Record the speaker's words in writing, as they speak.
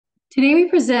Today we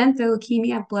present the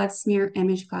leukemia blood smear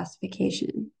image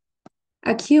classification.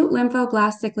 Acute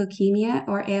lymphoblastic leukemia,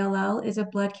 or ALL, is a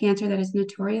blood cancer that is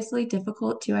notoriously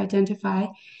difficult to identify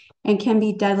and can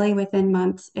be deadly within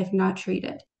months if not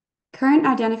treated. Current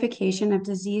identification of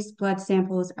diseased blood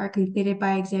samples are completed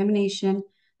by examination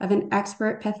of an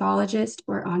expert pathologist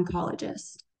or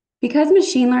oncologist. Because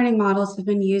machine learning models have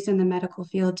been used in the medical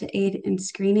field to aid in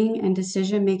screening and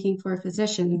decision-making for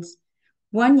physicians,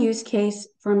 one use case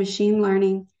for machine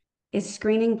learning is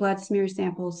screening blood smear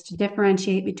samples to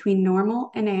differentiate between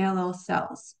normal and ALL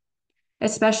cells,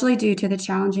 especially due to the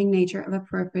challenging nature of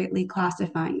appropriately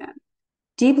classifying them.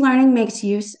 Deep learning makes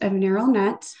use of neural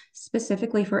nets,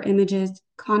 specifically for images,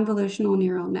 convolutional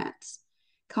neural nets.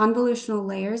 Convolutional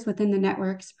layers within the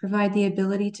networks provide the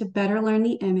ability to better learn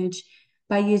the image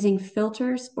by using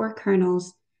filters or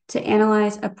kernels to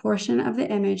analyze a portion of the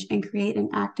image and create an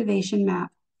activation map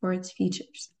for its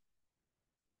features.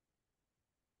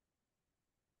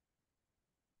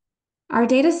 Our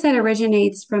data set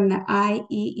originates from the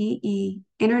IEEE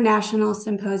International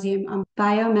Symposium on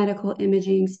Biomedical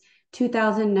Imaging's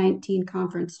 2019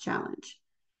 Conference Challenge.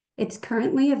 It's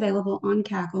currently available on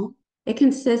Kaggle. It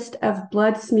consists of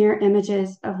blood smear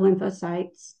images of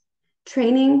lymphocytes.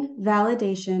 Training,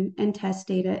 validation, and test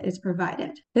data is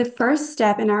provided. The first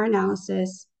step in our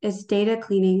analysis is data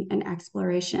cleaning and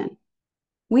exploration.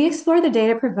 We explore the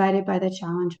data provided by the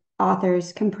challenge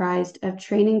authors comprised of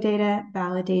training data,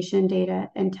 validation data,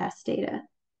 and test data.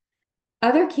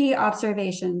 Other key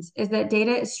observations is that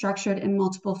data is structured in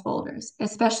multiple folders,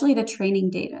 especially the training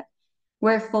data,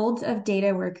 where folds of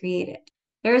data were created.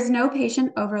 There is no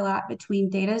patient overlap between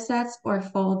data sets or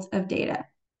folds of data.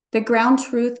 The ground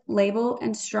truth label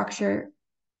and structure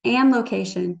and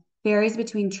location varies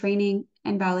between training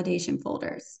and validation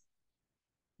folders.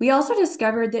 We also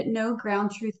discovered that no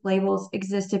ground truth labels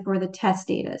existed for the test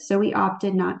data, so we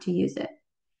opted not to use it.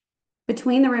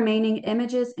 Between the remaining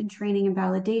images in training and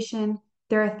validation,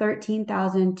 there are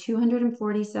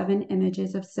 13,247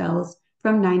 images of cells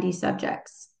from 90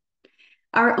 subjects.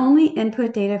 Our only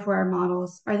input data for our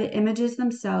models are the images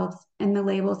themselves and the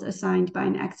labels assigned by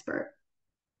an expert.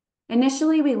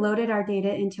 Initially, we loaded our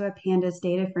data into a pandas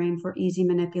data frame for easy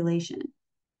manipulation.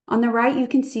 On the right, you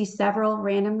can see several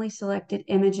randomly selected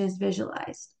images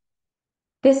visualized.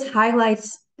 This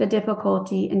highlights the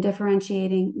difficulty in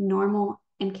differentiating normal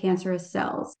and cancerous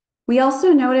cells. We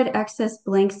also noted excess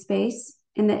blank space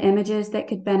in the images that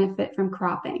could benefit from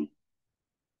cropping.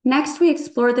 Next, we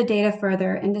explored the data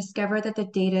further and discovered that the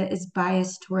data is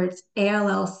biased towards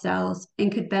ALL cells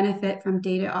and could benefit from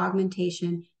data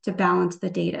augmentation to balance the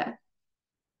data.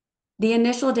 The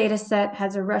initial data set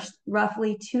has a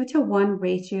roughly 2-to-1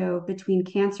 ratio between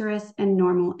cancerous and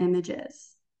normal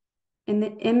images. In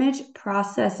the image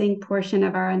processing portion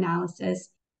of our analysis,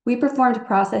 we performed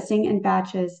processing in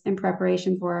batches in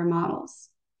preparation for our models.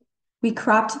 We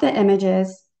cropped the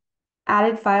images,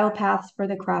 added file paths for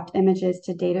the cropped images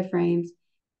to data frames.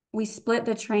 We split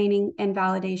the training and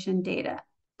validation data.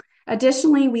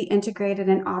 Additionally, we integrated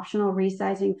an optional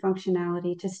resizing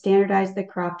functionality to standardize the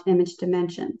cropped image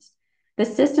dimensions. The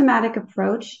systematic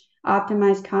approach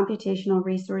optimized computational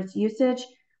resource usage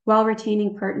while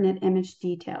retaining pertinent image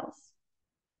details.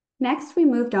 Next, we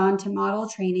moved on to model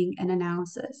training and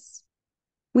analysis.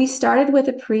 We started with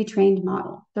a pre-trained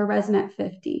model, the ResNet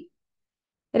 50.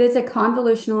 It is a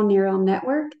convolutional neural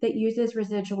network that uses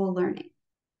residual learning.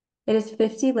 It is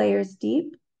 50 layers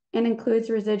deep and includes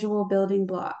residual building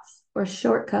blocks, or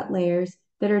shortcut layers,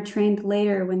 that are trained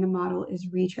later when the model is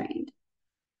retrained.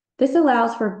 This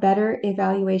allows for better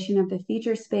evaluation of the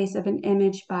feature space of an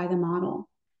image by the model.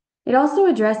 It also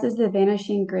addresses the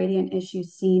vanishing gradient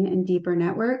issues seen in deeper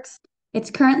networks.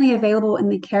 It's currently available in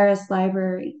the Keras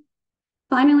library.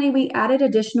 Finally, we added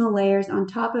additional layers on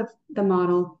top of the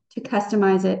model to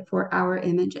customize it for our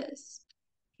images.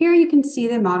 Here you can see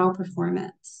the model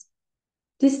performance.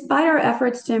 Despite our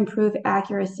efforts to improve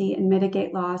accuracy and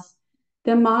mitigate loss,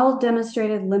 the model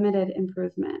demonstrated limited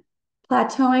improvement,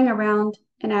 plateauing around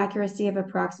an accuracy of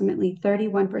approximately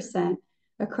 31%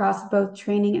 across both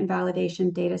training and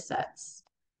validation data sets.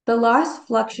 The loss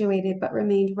fluctuated but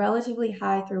remained relatively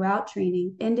high throughout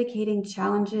training, indicating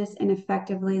challenges in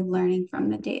effectively learning from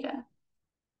the data.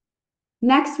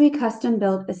 Next, we custom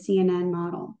built a CNN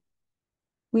model.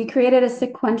 We created a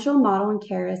sequential model in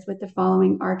Keras with the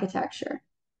following architecture: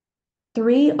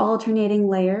 3 alternating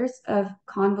layers of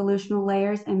convolutional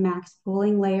layers and max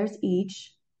pooling layers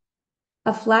each,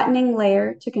 a flattening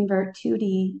layer to convert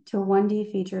 2D to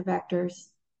 1D feature vectors,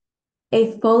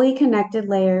 a fully connected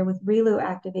layer with ReLU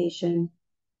activation,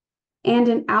 and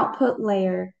an output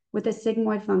layer with a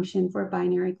sigmoid function for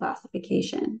binary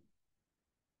classification.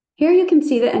 Here you can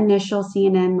see the initial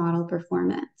CNN model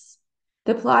performance.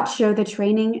 The plots show the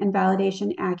training and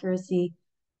validation accuracy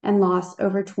and loss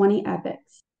over 20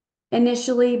 epochs.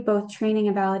 Initially, both training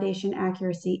and validation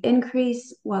accuracy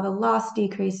increase while the loss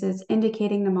decreases,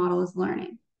 indicating the model is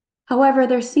learning. However,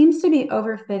 there seems to be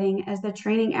overfitting as the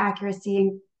training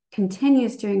accuracy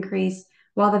continues to increase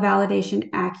while the validation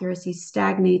accuracy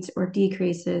stagnates or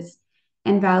decreases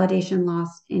and validation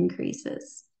loss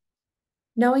increases.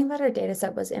 Knowing that our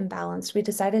dataset was imbalanced, we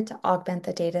decided to augment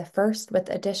the data first with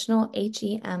additional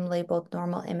HEM labeled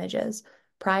normal images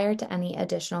prior to any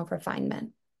additional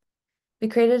refinement. We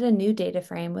created a new data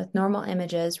frame with normal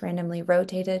images randomly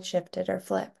rotated, shifted, or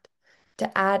flipped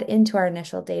to add into our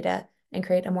initial data and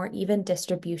create a more even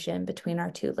distribution between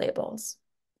our two labels.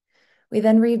 We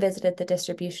then revisited the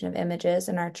distribution of images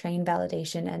in our train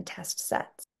validation and test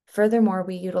sets. Furthermore,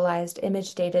 we utilized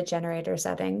image data generator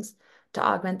settings to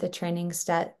augment the training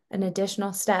set an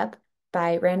additional step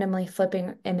by randomly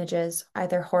flipping images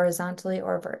either horizontally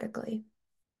or vertically.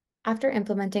 After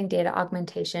implementing data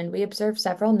augmentation, we observed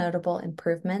several notable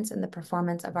improvements in the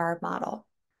performance of our model.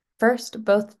 First,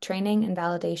 both training and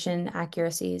validation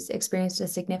accuracies experienced a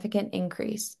significant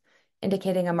increase,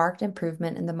 indicating a marked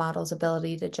improvement in the model's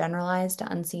ability to generalize to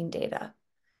unseen data.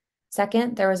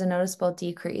 Second, there was a noticeable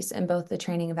decrease in both the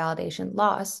training and validation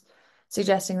loss,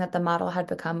 suggesting that the model had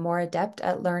become more adept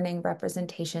at learning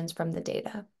representations from the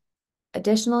data.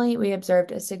 Additionally, we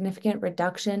observed a significant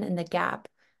reduction in the gap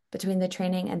between the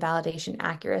training and validation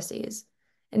accuracies,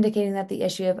 indicating that the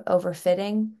issue of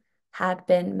overfitting had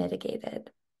been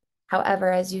mitigated. However,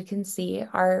 as you can see,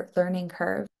 our learning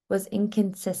curve was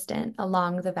inconsistent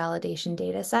along the validation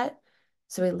data set,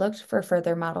 so we looked for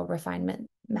further model refinement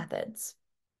methods.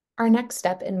 Our next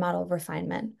step in model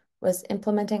refinement was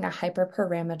implementing a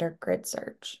hyperparameter grid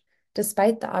search.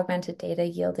 Despite the augmented data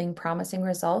yielding promising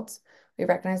results, we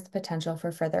recognized the potential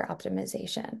for further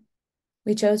optimization.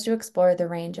 We chose to explore the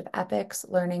range of epochs,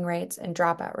 learning rates, and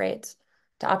dropout rates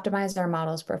to optimize our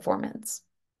model's performance.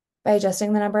 By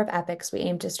adjusting the number of epochs, we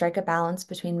aimed to strike a balance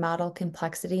between model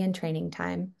complexity and training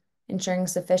time, ensuring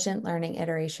sufficient learning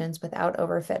iterations without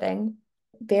overfitting.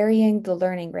 Varying the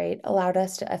learning rate allowed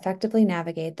us to effectively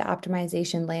navigate the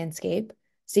optimization landscape,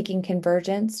 seeking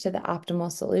convergence to the optimal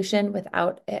solution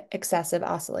without excessive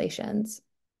oscillations.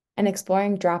 And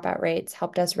exploring dropout rates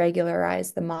helped us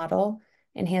regularize the model,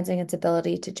 enhancing its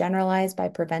ability to generalize by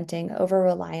preventing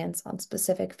over-reliance on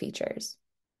specific features.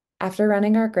 After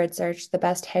running our grid search, the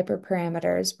best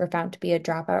hyperparameters were found to be a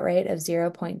dropout rate of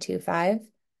 0.25,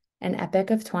 an epoch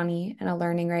of 20, and a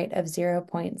learning rate of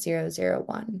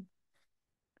 0.001.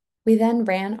 We then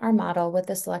ran our model with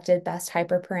the selected best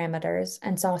hyperparameters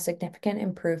and saw a significant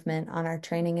improvement on our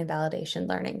training and validation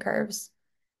learning curves.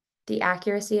 The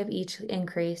accuracy of each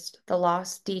increased, the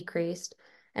loss decreased,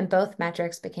 and both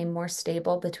metrics became more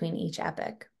stable between each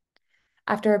epoch.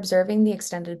 After observing the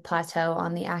extended plateau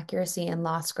on the accuracy and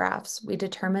loss graphs, we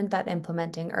determined that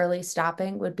implementing early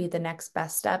stopping would be the next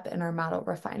best step in our model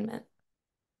refinement.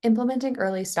 Implementing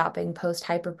early stopping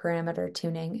post-hyperparameter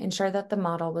tuning ensured that the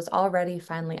model was already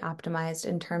finely optimized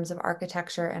in terms of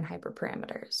architecture and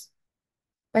hyperparameters.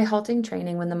 By halting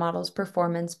training when the model's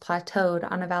performance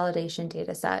plateaued on a validation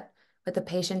dataset with the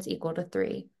patients equal to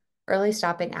 3, early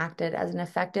stopping acted as an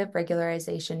effective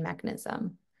regularization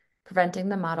mechanism, preventing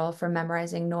the model from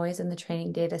memorizing noise in the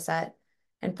training dataset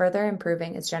and further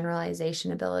improving its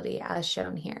generalization ability as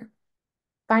shown here.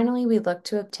 Finally, we looked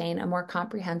to obtain a more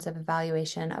comprehensive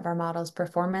evaluation of our model's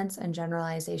performance and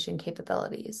generalization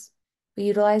capabilities. We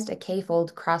utilized a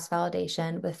K-fold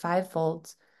cross-validation with 5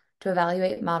 folds to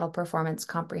evaluate model performance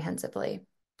comprehensively.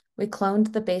 We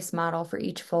cloned the base model for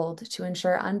each fold to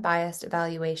ensure unbiased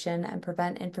evaluation and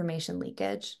prevent information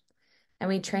leakage. And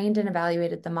we trained and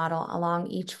evaluated the model along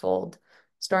each fold,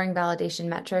 storing validation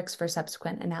metrics for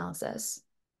subsequent analysis.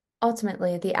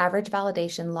 Ultimately, the average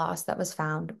validation loss that was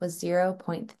found was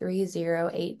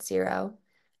 0.3080,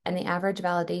 and the average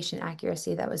validation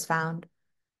accuracy that was found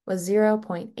was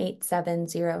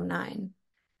 0.8709.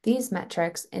 These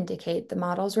metrics indicate the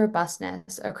model's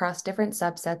robustness across different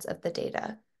subsets of the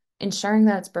data, ensuring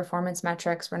that its performance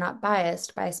metrics were not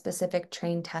biased by a specific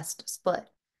train test split.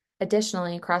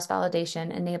 Additionally,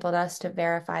 cross-validation enabled us to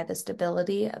verify the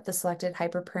stability of the selected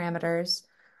hyperparameters,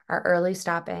 our early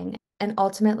stopping, and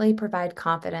ultimately provide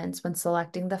confidence when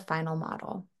selecting the final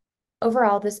model.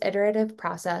 Overall, this iterative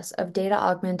process of data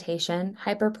augmentation,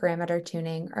 hyperparameter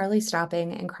tuning, early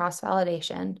stopping, and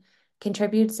cross-validation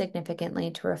contributes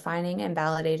significantly to refining and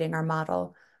validating our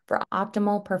model for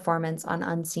optimal performance on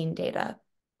unseen data.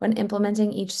 When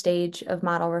implementing each stage of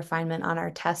model refinement on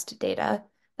our test data,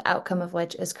 the outcome of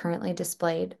which is currently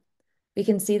displayed, We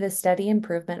can see the steady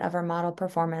improvement of our model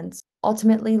performance,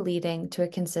 ultimately leading to a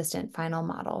consistent final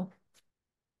model.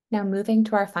 Now, moving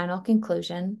to our final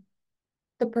conclusion,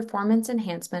 the performance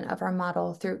enhancement of our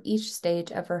model through each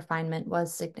stage of refinement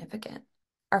was significant.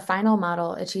 Our final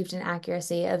model achieved an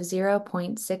accuracy of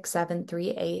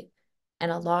 0.6738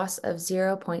 and a loss of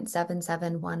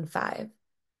 0.7715,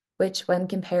 which, when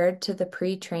compared to the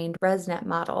pre-trained ResNet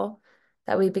model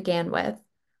that we began with,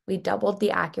 we doubled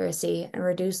the accuracy and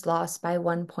reduced loss by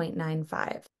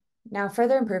 1.95. Now,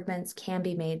 further improvements can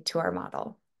be made to our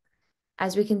model.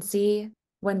 As we can see,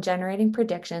 when generating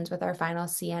predictions with our final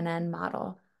CNN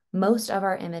model, most of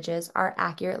our images are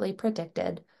accurately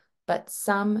predicted, but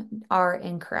some are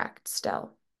incorrect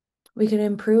still. We could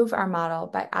improve our model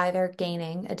by either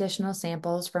gaining additional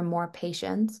samples from more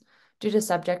patients due to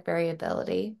subject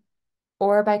variability,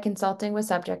 or by consulting with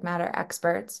subject matter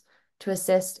experts to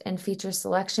assist in feature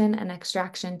selection and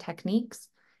extraction techniques,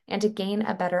 and to gain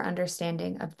a better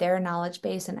understanding of their knowledge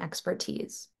base and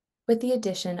expertise. With the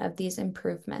addition of these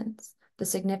improvements, the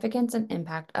significance and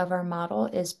impact of our model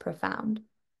is profound.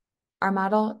 Our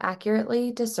model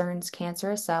accurately discerns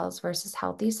cancerous cells versus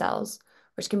healthy cells,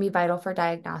 which can be vital for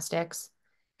diagnostics,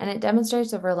 and it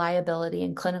demonstrates a reliability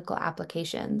in clinical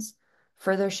applications,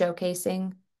 further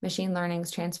showcasing machine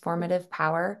learning's transformative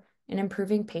power in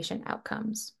improving patient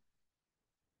outcomes.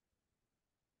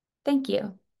 Thank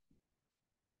you.